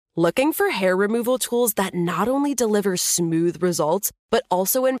Looking for hair removal tools that not only deliver smooth results, but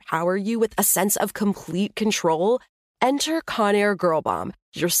also empower you with a sense of complete control? Enter Conair Girl Bomb,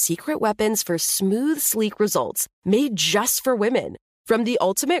 your secret weapons for smooth, sleek results, made just for women. From the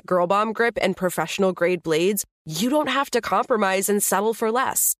ultimate Girl Bomb grip and professional-grade blades, you don't have to compromise and settle for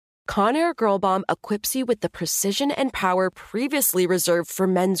less. Conair Girl Bomb equips you with the precision and power previously reserved for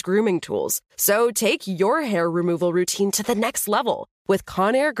men's grooming tools. So take your hair removal routine to the next level with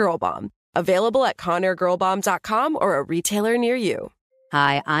Conair Girl Bomb. Available at ConairGirlBomb.com or a retailer near you.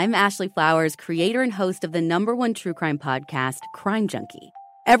 Hi, I'm Ashley Flowers, creator and host of the #1 true crime podcast, Crime Junkie.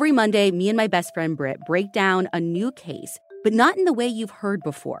 Every Monday, me and my best friend Britt break down a new case, but not in the way you've heard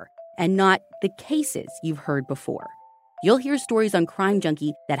before, and not the cases you've heard before. You'll hear stories on Crime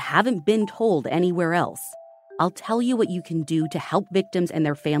Junkie that haven't been told anywhere else. I'll tell you what you can do to help victims and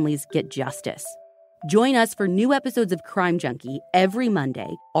their families get justice. Join us for new episodes of Crime Junkie every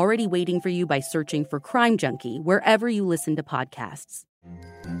Monday, already waiting for you by searching for Crime Junkie wherever you listen to podcasts.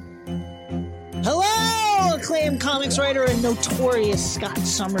 Hello, acclaimed comics writer and notorious Scott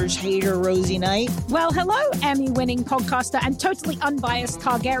Summers hater, Rosie Knight. Well, hello, Emmy-winning podcaster and totally unbiased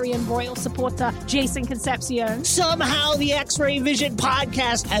Targaryen royal supporter, Jason Concepcion. Somehow the X-Ray Vision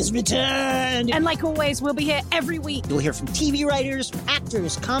podcast has returned. And like always, we'll be here every week. You'll hear from TV writers,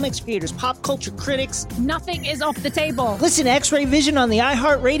 actors, comics creators, pop culture critics. Nothing is off the table. Listen to X-Ray Vision on the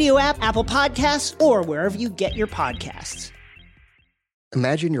iHeartRadio app, Apple Podcasts, or wherever you get your podcasts.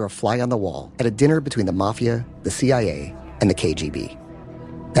 Imagine you're a fly on the wall at a dinner between the Mafia, the CIA, and the KGB.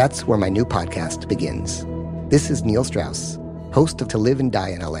 That's where my new podcast begins. This is Neil Strauss, host of To Live and Die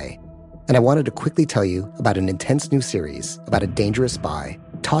in LA, and I wanted to quickly tell you about an intense new series about a dangerous spy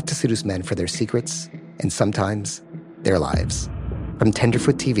taught to seduce men for their secrets and sometimes their lives. From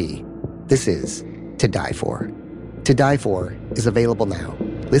Tenderfoot TV, this is To Die For. To Die For is available now.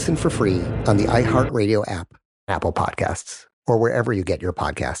 Listen for free on the iHeartRadio app, Apple Podcasts, or wherever you get your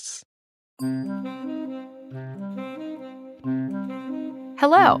podcasts.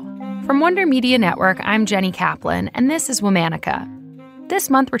 Hello. From Wonder Media Network, I'm Jenny Kaplan, and this is Womanica.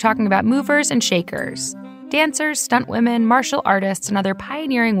 This month, we're talking about movers and shakers, dancers, stunt women, martial artists, and other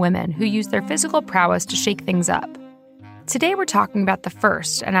pioneering women who use their physical prowess to shake things up. Today, we're talking about the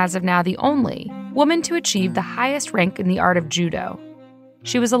first, and as of now, the only, woman to achieve the highest rank in the art of judo.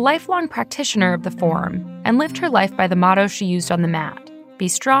 She was a lifelong practitioner of the form and lived her life by the motto she used on the mat: be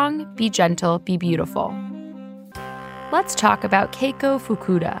strong, be gentle, be beautiful. Let's talk about Keiko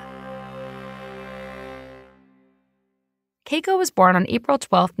Fukuda. Keiko was born on April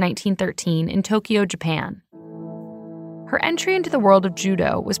 12, 1913, in Tokyo, Japan. Her entry into the world of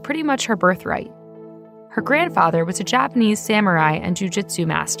judo was pretty much her birthright. Her grandfather was a Japanese samurai and jiu-jitsu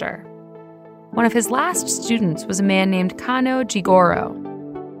master. One of his last students was a man named Kano Jigoro.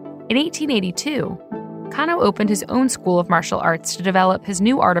 In 1882, Kano opened his own school of martial arts to develop his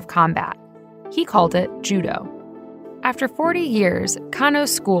new art of combat. He called it judo. After 40 years,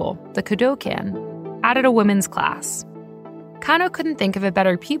 Kano's school, the Kodokan, added a women's class. Kano couldn't think of a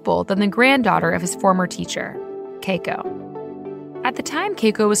better pupil than the granddaughter of his former teacher, Keiko. At the time,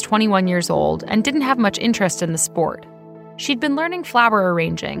 Keiko was 21 years old and didn't have much interest in the sport. She'd been learning flower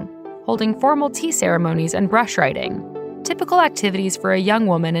arranging, holding formal tea ceremonies, and brush riding, typical activities for a young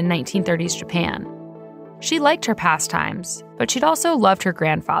woman in 1930s Japan. She liked her pastimes, but she'd also loved her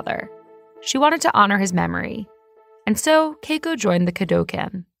grandfather. She wanted to honor his memory. And so, Keiko joined the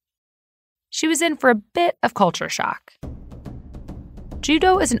Kodokan. She was in for a bit of culture shock.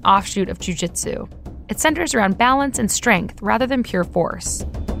 Judo is an offshoot of jiu-jitsu. It centers around balance and strength rather than pure force.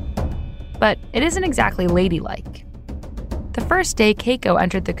 But it isn't exactly ladylike. The first day Keiko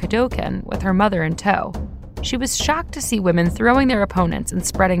entered the Kodokan with her mother in tow, she was shocked to see women throwing their opponents and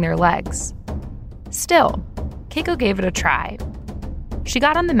spreading their legs. Still, Keiko gave it a try. She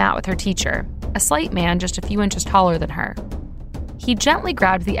got on the mat with her teacher, a slight man just a few inches taller than her. He gently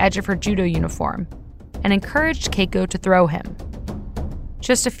grabbed the edge of her judo uniform and encouraged Keiko to throw him.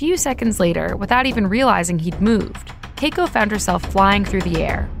 Just a few seconds later, without even realizing he'd moved, Keiko found herself flying through the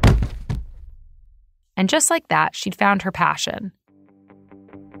air. And just like that, she'd found her passion.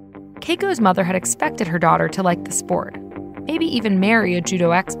 Keiko's mother had expected her daughter to like the sport, maybe even marry a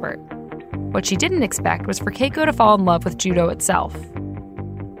judo expert. What she didn't expect was for Keiko to fall in love with judo itself.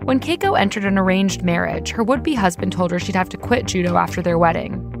 When Keiko entered an arranged marriage, her would-be husband told her she'd have to quit judo after their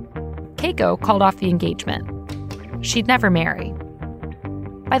wedding. Keiko called off the engagement. She'd never marry.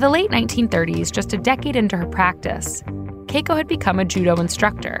 By the late 1930s, just a decade into her practice, Keiko had become a judo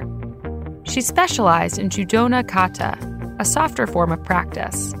instructor. She specialized in Judona kata, a softer form of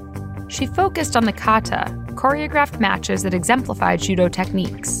practice. She focused on the kata, choreographed matches that exemplified judo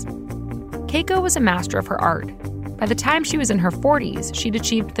techniques. Keiko was a master of her art. By the time she was in her 40s, she'd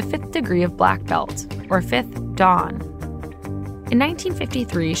achieved the 5th degree of black belt, or 5th dan. In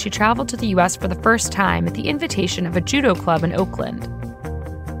 1953, she traveled to the U.S. for the first time at the invitation of a judo club in Oakland.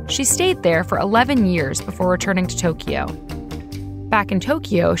 She stayed there for 11 years before returning to Tokyo. Back in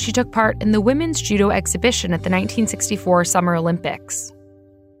Tokyo, she took part in the women's judo exhibition at the 1964 Summer Olympics.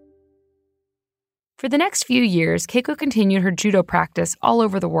 For the next few years, Keiko continued her judo practice all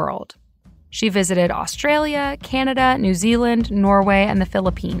over the world. She visited Australia, Canada, New Zealand, Norway, and the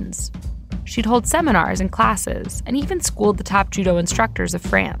Philippines. She'd hold seminars and classes, and even schooled the top judo instructors of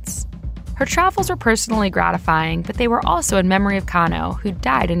France. Her travels were personally gratifying, but they were also in memory of Kano, who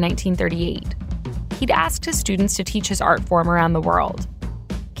died in 1938. He'd asked his students to teach his art form around the world.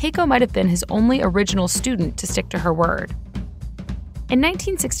 Keiko might have been his only original student to stick to her word. In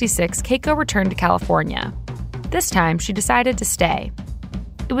 1966, Keiko returned to California. This time, she decided to stay.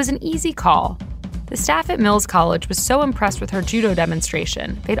 It was an easy call. The staff at Mills College was so impressed with her judo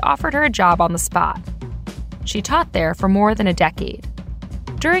demonstration, they'd offered her a job on the spot. She taught there for more than a decade.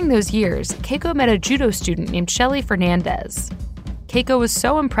 During those years, Keiko met a judo student named Shelly Fernandez. Keiko was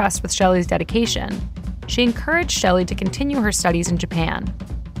so impressed with Shelly's dedication, she encouraged Shelly to continue her studies in Japan.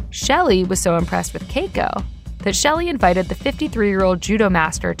 Shelly was so impressed with Keiko that Shelly invited the 53-year-old judo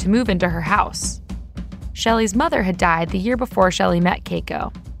master to move into her house. Shelly's mother had died the year before Shelly met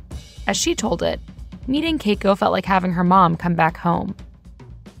Keiko. As she told it, meeting Keiko felt like having her mom come back home.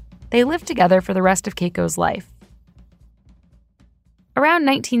 They lived together for the rest of Keiko's life. Around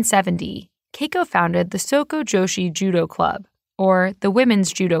 1970, Keiko founded the Soko Joshi Judo Club, or the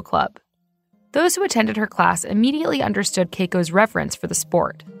Women's Judo Club. Those who attended her class immediately understood Keiko's reverence for the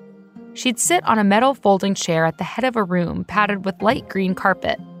sport. She'd sit on a metal folding chair at the head of a room padded with light green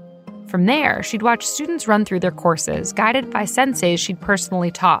carpet. From there, she'd watch students run through their courses, guided by senseis she'd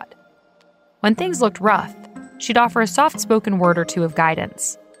personally taught. When things looked rough, she'd offer a soft-spoken word or two of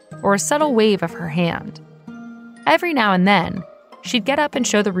guidance, or a subtle wave of her hand. Every now and then, she'd get up and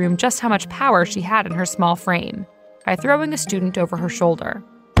show the room just how much power she had in her small frame, by throwing a student over her shoulder.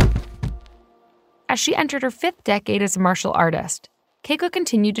 As she entered her 5th decade as a martial artist, Keiko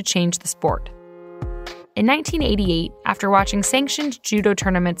continued to change the sport. In 1988, after watching sanctioned judo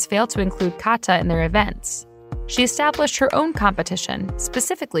tournaments fail to include kata in their events, she established her own competition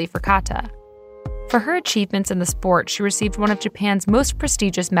specifically for kata. For her achievements in the sport, she received one of Japan's most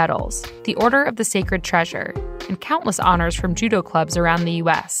prestigious medals, the Order of the Sacred Treasure, and countless honors from judo clubs around the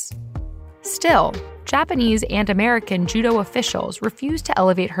U.S. Still, Japanese and American judo officials refused to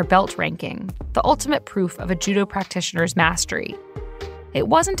elevate her belt ranking, the ultimate proof of a judo practitioner's mastery. It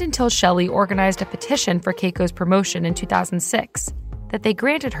wasn't until Shelly organized a petition for Keiko's promotion in 2006 that they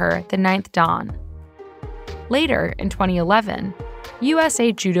granted her the 9th dan. Later, in 2011,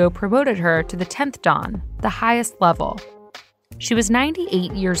 USA Judo promoted her to the 10th dan, the highest level. She was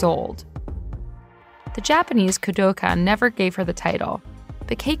 98 years old. The Japanese Kodokan never gave her the title,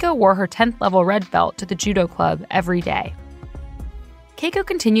 but Keiko wore her 10th level red belt to the judo club every day. Keiko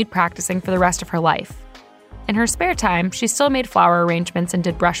continued practicing for the rest of her life. In her spare time, she still made flower arrangements and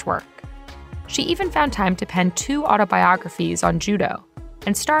did brushwork. She even found time to pen 2 autobiographies on judo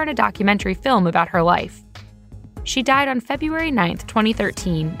and star in a documentary film about her life. She died on February 9,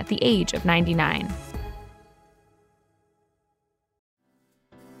 2013, at the age of 99.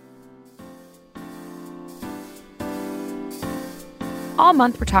 All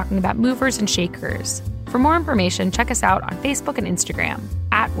month, we're talking about movers and shakers. For more information, check us out on Facebook and Instagram,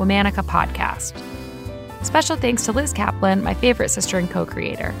 @Womanica Podcast. Special thanks to Liz Kaplan, my favorite sister and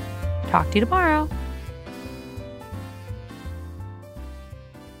co-creator. Talk to you tomorrow.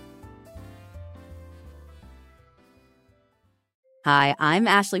 Hi, I'm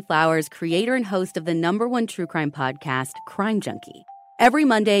Ashley Flowers, creator and host of the #1 true crime podcast, Crime Junkie. Every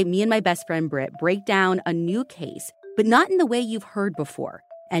Monday, me and my best friend Britt break down a new case, but not in the way you've heard before,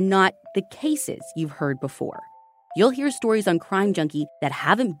 and not the cases you've heard before. You'll hear stories on Crime Junkie that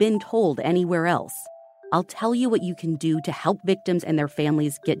haven't been told anywhere else. I'll tell you what you can do to help victims and their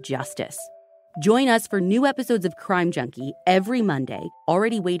families get justice. Join us for new episodes of Crime Junkie every Monday,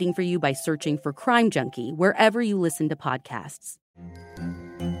 already waiting for you by searching for Crime Junkie wherever you listen to podcasts.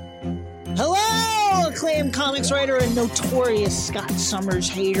 Hello, acclaimed comics writer and notorious Scott Summers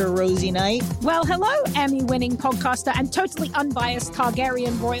hater, Rosie Knight. Well, hello, Emmy-winning podcaster and totally unbiased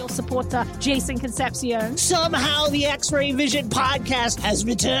Targaryen royal supporter, Jason Concepcion. Somehow the X-Ray Vision podcast has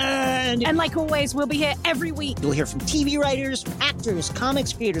returned. And like always, we'll be here every week. You'll hear from TV writers, actors,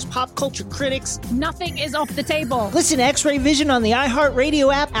 comics creators, pop culture critics. Nothing is off the table. Listen to X-Ray Vision on the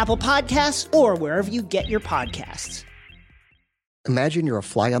iHeartRadio app, Apple Podcasts, or wherever you get your podcasts. Imagine you're a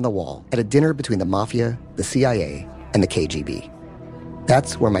fly on the wall at a dinner between the Mafia, the CIA, and the KGB.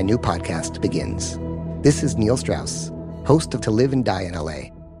 That's where my new podcast begins. This is Neil Strauss, host of To Live and Die in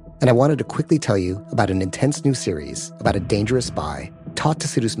LA, and I wanted to quickly tell you about an intense new series about a dangerous spy taught to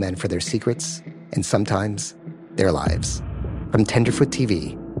seduce men for their secrets and sometimes their lives. From Tenderfoot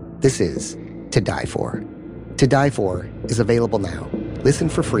TV, this is To Die For. To Die For is available now. Listen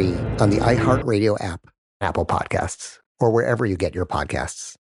for free on the iHeartRadio app, Apple Podcasts, or wherever you get your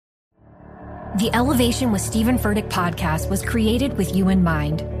podcasts. The Elevation with Stephen Furtick podcast was created with you in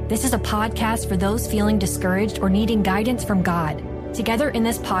mind. This is a podcast for those feeling discouraged or needing guidance from God. Together in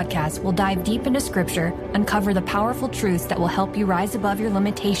this podcast, we'll dive deep into Scripture, uncover the powerful truths that will help you rise above your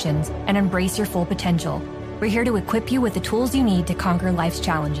limitations and embrace your full potential. We're here to equip you with the tools you need to conquer life's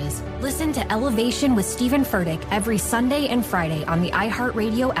challenges. Listen to Elevation with Stephen Furtick every Sunday and Friday on the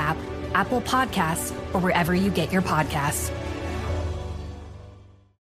iHeartRadio app, Apple Podcasts, or wherever you get your podcasts.